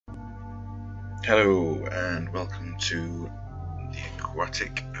Hello and welcome to the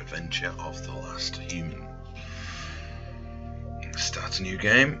Aquatic adventure of the last human. Start a new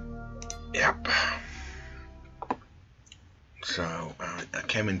game. Yep. So I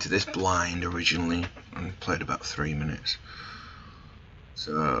came into this blind originally and played about 3 minutes.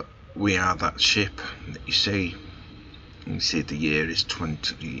 So we are that ship that you see. You see the year is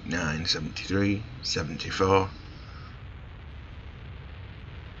 2973, 74.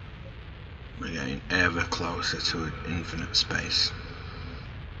 We're getting ever closer to infinite space.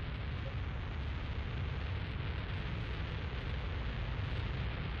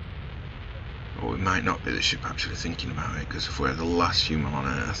 Or we might not be the ship actually thinking about it, because if we're the last human on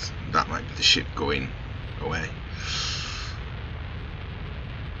Earth, that might be the ship going away.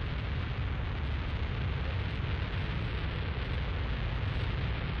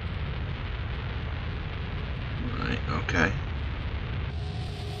 Right, okay.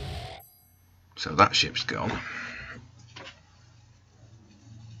 So that ship's gone.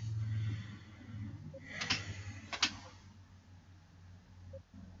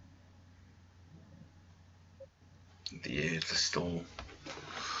 The years are still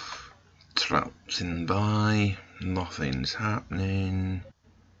trapping by, nothing's happening.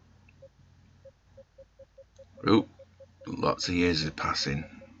 Oh, lots of years are passing.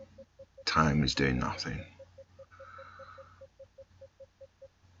 Time is doing nothing.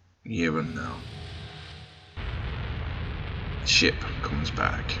 Year unknown. The ship comes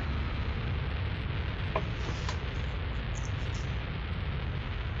back.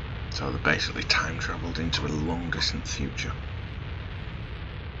 So they basically time travelled into a long distant future.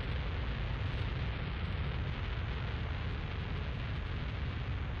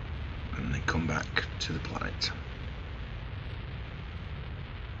 And they come back to the planet.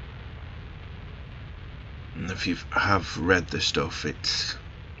 And if you have read the stuff,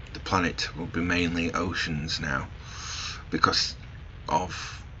 the planet will be mainly oceans now, because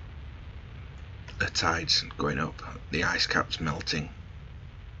of the tides going up, the ice caps melting.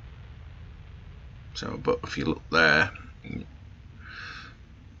 So, but if you look there,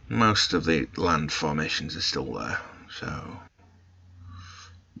 most of the land formations are still there. So,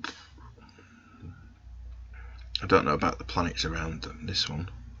 I don't know about the planets around this one.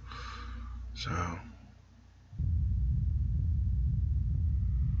 So,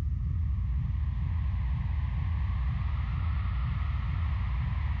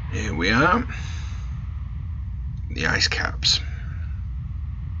 here we are. The ice caps.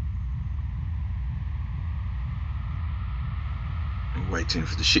 Waiting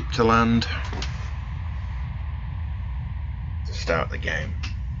for the ship to land to start the game.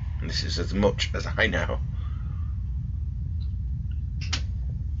 And this is as much as I know.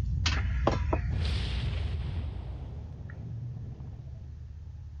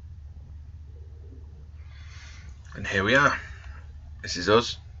 And here we are. This is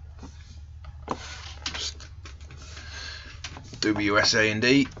us. WSA and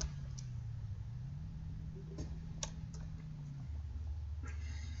D.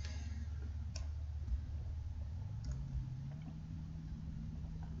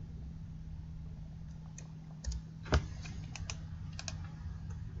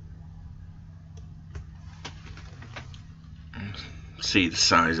 See the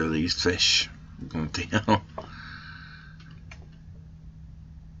size of these fish. Bloody hell.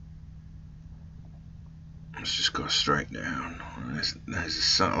 Let's just go straight down. There's a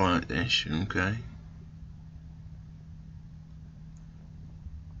satellite dish, okay.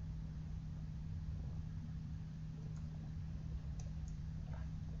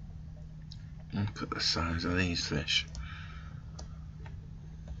 Look at the size of these fish.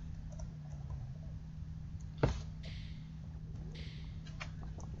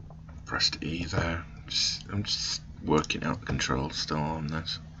 Pressed E there. I'm just working out the controls still on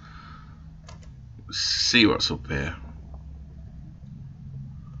this. Let's see what's up here.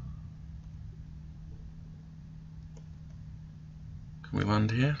 Can we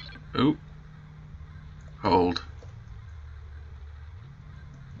land here? Oh, hold.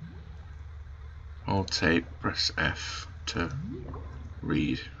 Hold tape, press F to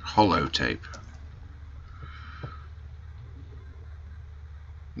read. Hollow tape.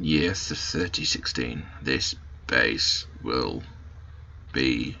 Year 3016. This base will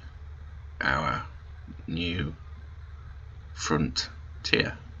be our new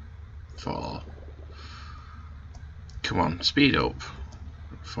frontier for, come on, speed up,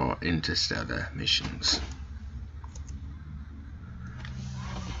 for interstellar missions.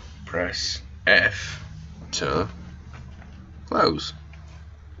 Press F to close.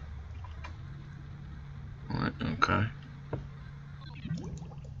 Right, okay.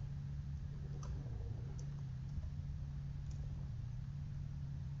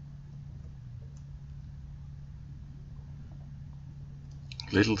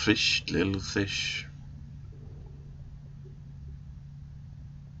 Little fish, little fish.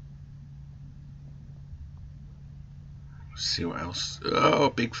 Let's see what else. Oh,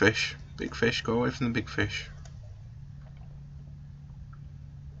 big fish. Big fish, go away from the big fish.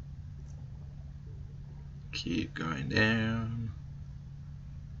 Keep going down.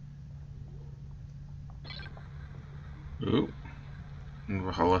 Ooh.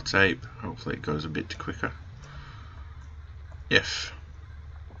 Another holotape. Hopefully it goes a bit quicker. If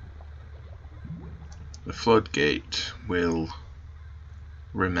the floodgate will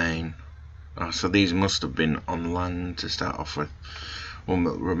remain. Oh, so these must have been on land to start off with. One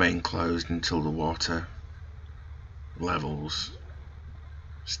will remain closed until the water levels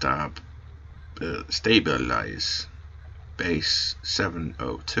stabilize. Base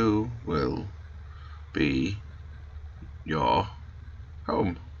 702 will be your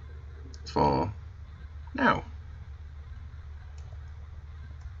home for now.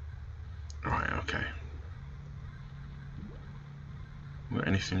 Right, okay. Got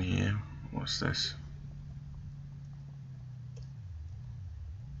anything here? What's this?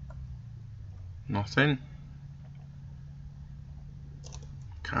 Nothing.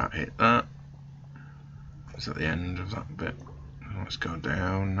 Can't hit that. It's at the end of that bit. Let's go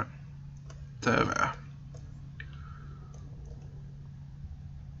down further.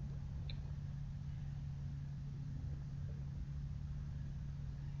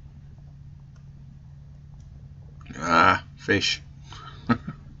 Ah, fish.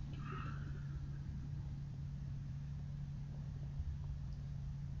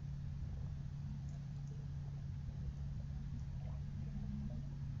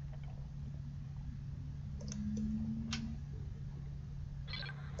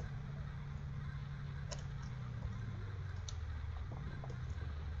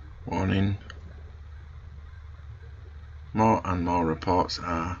 Warning. More and more reports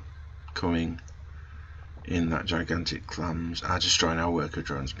are coming in that gigantic clams are destroying our worker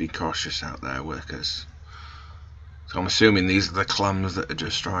drones. Be cautious out there, workers. So I'm assuming these are the clams that are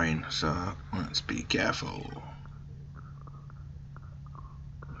destroying, so let's be careful.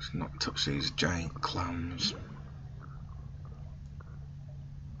 Let's not touch these giant clams.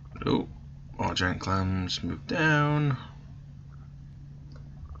 Oh, more giant clams, move down.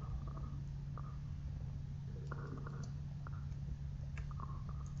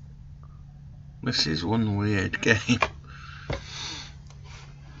 This is one weird game.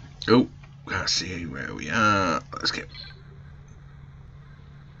 Oh, can't see where we are. Let's get...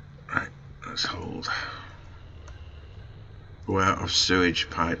 Right, let's hold. Go out of sewage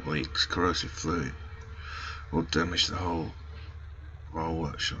pipe leaks. Corrosive fluid will damage the whole of all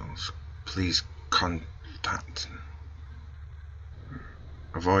workshops. Please contact.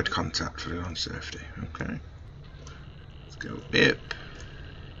 Avoid contact for your own safety. Okay. Let's go up.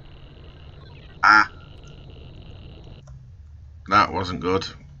 Ah! That wasn't good.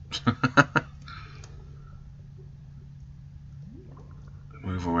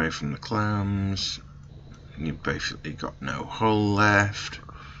 Move away from the clams. You've basically got no hull left.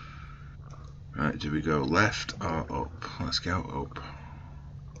 Right, do we go left or up? Let's go up.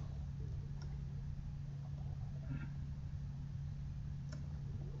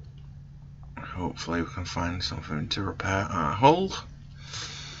 Hopefully we can find something to repair our hull.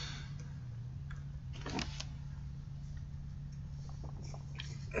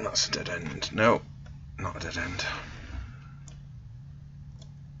 That's a dead end. No, not a dead end.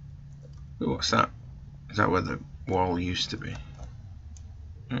 Ooh, what's that? Is that where the wall used to be?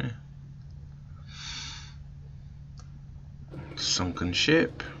 Yeah. Sunken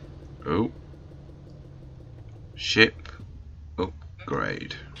ship. Oh. Ship.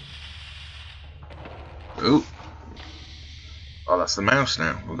 Upgrade. Oh. Oh, that's the mouse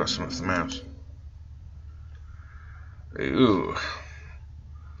now. We've got something for the mouse. Ooh.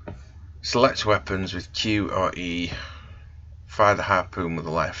 Select weapons with Q or E. Fire the harpoon with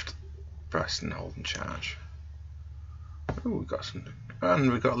the left. Press and hold and charge. Oh, we got something.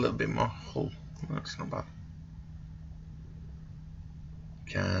 And we got a little bit more hull. That's not bad.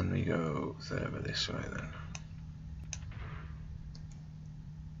 Can we go further this way then?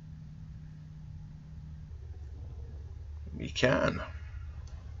 We can.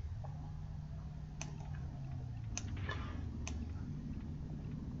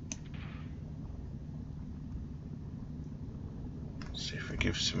 See if we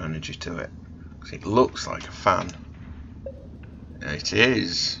give some energy to it. Because it looks like a fan. It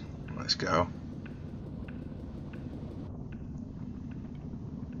is. Let's go.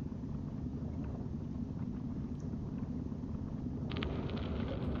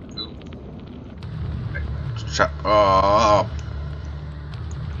 Oh.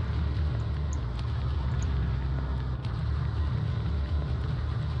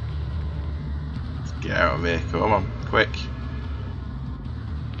 Get out of here, come on, quick.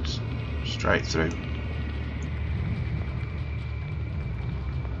 Straight through.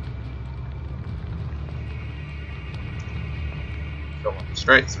 Come on,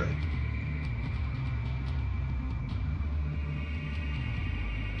 straight through.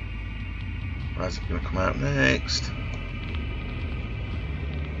 Where's it going to come out next?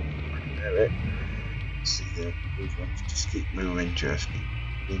 There it. See the movement. Just keep moving, just keep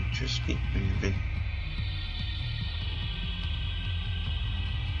moving, just keep moving.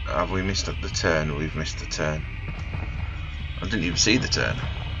 Have we missed the turn? We've missed the turn. I didn't even see the turn.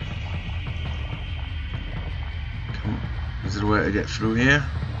 Come on. Is there a way to get through here?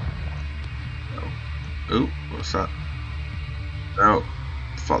 Oh, oh, what's that? No,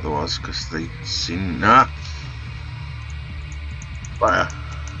 I thought there was because they seen that. Fire.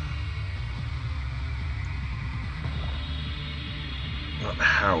 I don't know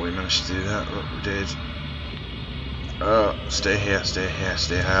how we managed to do that, but we did. Oh, stay here, stay here,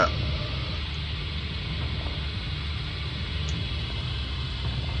 stay here.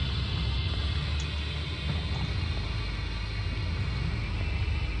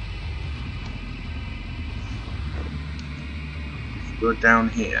 Go down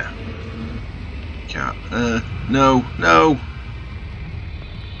here. Can't. No, no.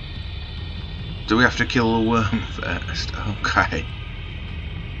 Do we have to kill the worm first? Okay.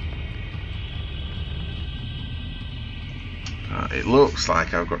 It looks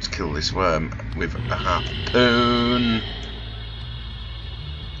like I've got to kill this worm with a harpoon.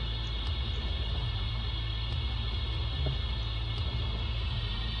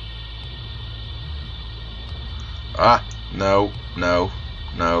 Ah, no, no,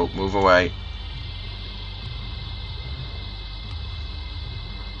 no, move away.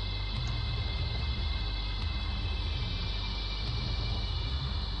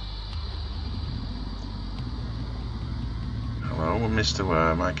 Hello, Mr.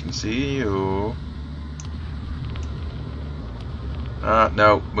 Worm, I can see you. Ah,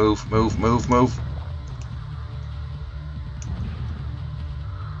 no, move, move, move, move.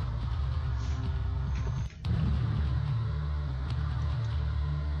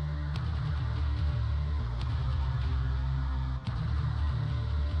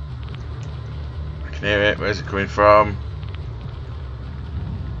 I can hear it, where's it coming from?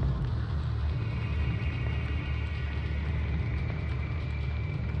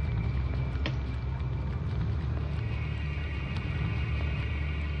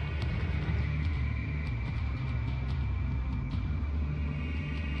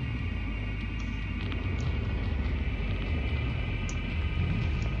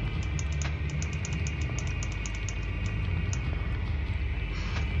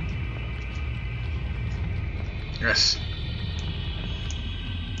 Yes.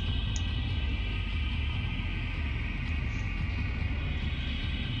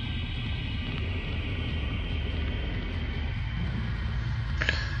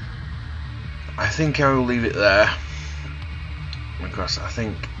 I think I will leave it there because I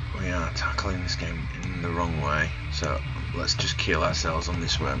think we are tackling this game in the wrong way. So let's just kill ourselves on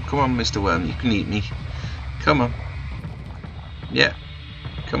this worm. Come on, Mr. Worm, you can eat me. Come on. Yeah.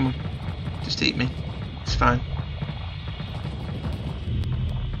 Come on. Just eat me. It's fine.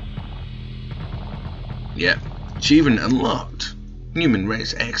 Yeah, achievement unlocked. Human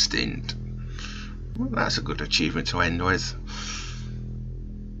race extinct. Well, that's a good achievement to end with.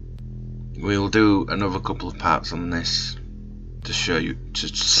 We'll do another couple of parts on this to show you,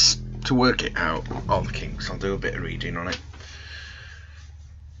 to work it out, all the kinks. I'll do a bit of reading on it.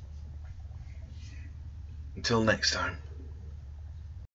 Until next time.